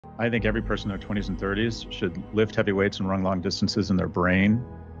I think every person in their 20s and 30s should lift heavy weights and run long distances in their brain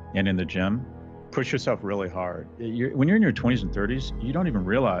and in the gym. Push yourself really hard. When you're in your 20s and 30s, you don't even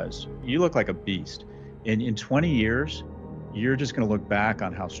realize you look like a beast. And in 20 years, you're just going to look back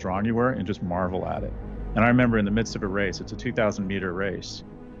on how strong you were and just marvel at it. And I remember in the midst of a race, it's a 2,000-meter race,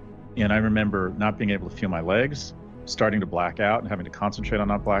 and I remember not being able to feel my legs, starting to black out and having to concentrate on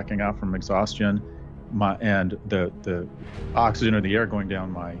not blacking out from exhaustion. And the oxygen or the air going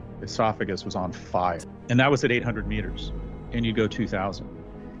down my esophagus was on fire. And that was at 800 meters, and you go 2,000.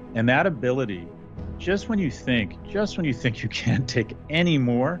 And that ability, just when you think you can't take any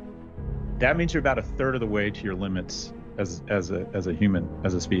more, that means you're about a third of the way to your limits as a human,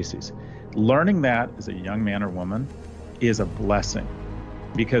 as a species. Learning that as a young man or woman is a blessing,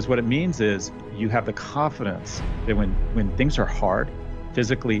 because what it means is you have the confidence that when things are hard,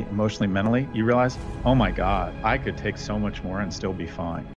 physically, emotionally, mentally, you realize, oh my God, I could take so much more and still be fine.